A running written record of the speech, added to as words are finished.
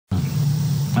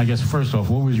I guess first off,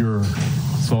 what was your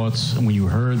thoughts when you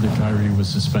heard that Kyrie was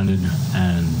suspended,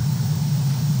 and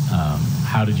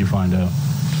how did you find out?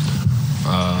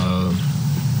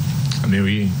 I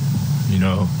mean,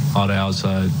 all the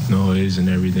outside noise and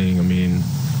everything. I mean,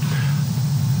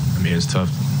 it's tough.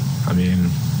 I mean,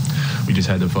 we just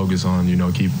had to focus on,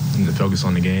 keep focus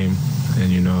on the game,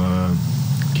 and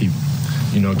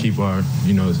keep our,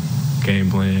 game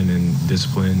plan and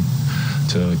discipline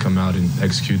to come out and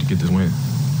execute to get this win.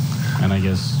 And I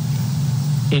guess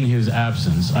in his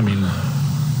absence, I mean,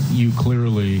 you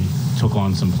clearly took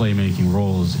on some playmaking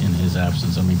roles in his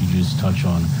absence. I mean, could you just touch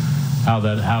on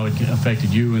how it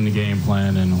affected you in the game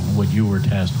plan and what you were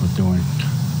tasked with doing?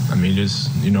 I mean, just,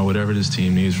 whatever this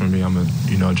team needs from me, I'm going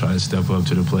to, try to step up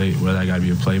to the plate, whether I got to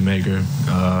be a playmaker,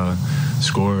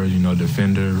 scorer,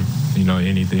 defender,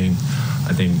 anything.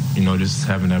 I think, just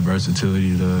having that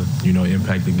versatility to,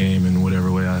 impact the game in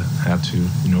whatever way I have to,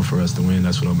 for us to win,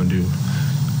 that's what I'm going to do.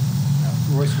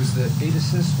 Royce, was the 8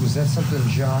 assists, was that something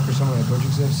Jacques or someone at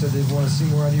coaching staff said they'd want to see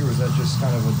more out of you, or was that just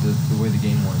kind of the way the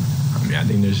game went? I mean, I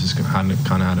think that's just kind of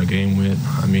how the game went.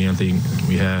 I mean, I think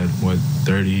we had,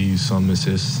 30-some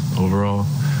assists overall.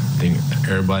 I think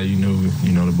everybody knew,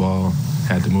 the ball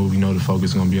had to move. The focus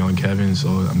was going to be on Kevin. So,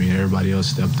 I mean, everybody else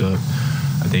stepped up.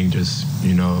 I think just,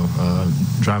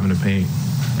 driving the paint,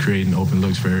 creating open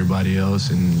looks for everybody else,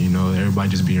 and, everybody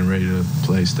just being ready to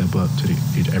play, step up to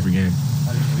every game.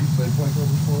 Have you played point guard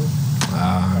before?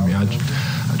 I mean, I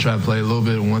try to play a little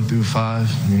bit of 1 through 5,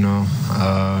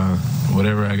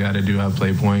 whatever I got to do, I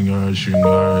play point guard, shooting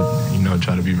guard,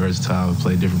 try to be versatile,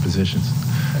 play different positions.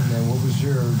 And then what was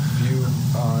your view,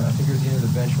 I think it was the end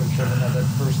of the bench when Trevor had that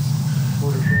first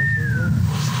quarter goal?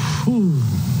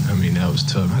 I mean, that was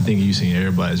tough. I think you seen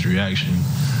everybody's reaction.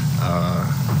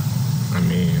 I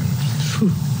mean,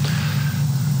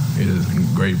 it was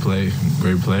a great play,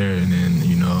 great player, and then,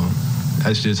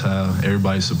 that's just how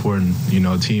everybody's supporting,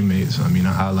 teammates. I mean,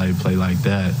 a highlight play like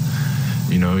that,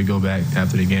 we go back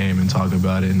after the game and talk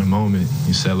about it in the moment.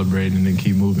 You celebrate and then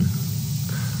keep moving.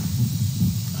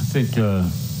 I think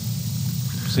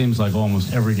seems like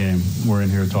almost every game we're in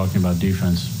here talking about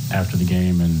defense after the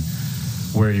game and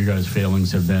where you guys'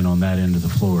 failings have been on that end of the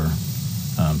floor.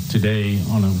 Today,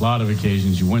 on a lot of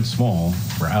occasions, you went small,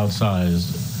 were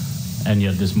outsized, and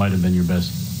yet this might have been your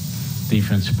best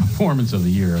defensive performance of the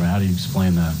year. I mean, how do you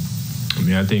explain that? I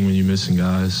mean, I think when you're missing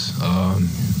guys,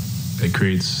 it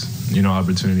creates,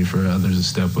 opportunity for others to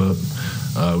step up.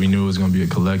 We knew it was going to be a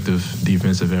collective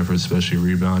defensive effort, especially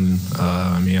rebounding.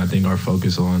 I mean, I think our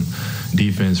focus on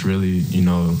defense really,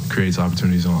 creates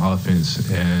opportunities on offense,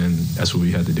 and that's what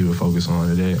we had to do to focus on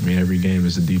today. I mean, every game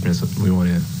is a defense. We want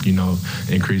to,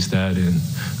 increase that and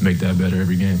make that better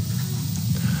every game.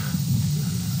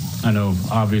 I know,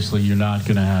 obviously, you're not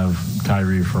going to have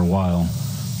Kyrie for a while,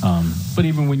 but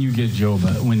even when you get Joe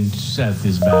back, when Seth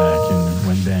is back and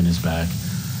when Ben is back,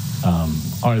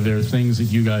 are there things that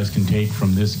you guys can take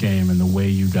from this game and the way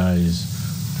you guys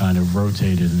kind of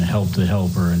rotated and helped the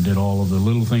helper and did all of the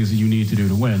little things that you need to do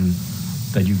to win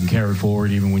that you can carry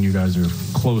forward even when you guys are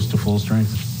close to full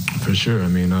strength? For sure. I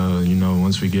mean,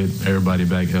 once we get everybody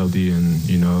back healthy and,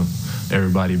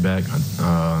 everybody back,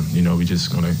 we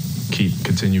just going to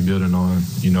continue building on,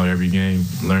 every game,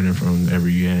 learning from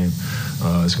every game.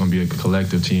 It's going to be a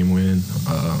collective team win,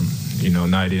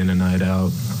 night in and night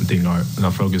out. I think our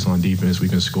focus on defense, we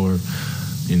can score,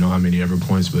 how many ever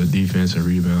points, but defense and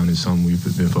rebound is something we've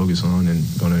been focused on and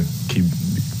going to keep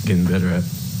getting better at.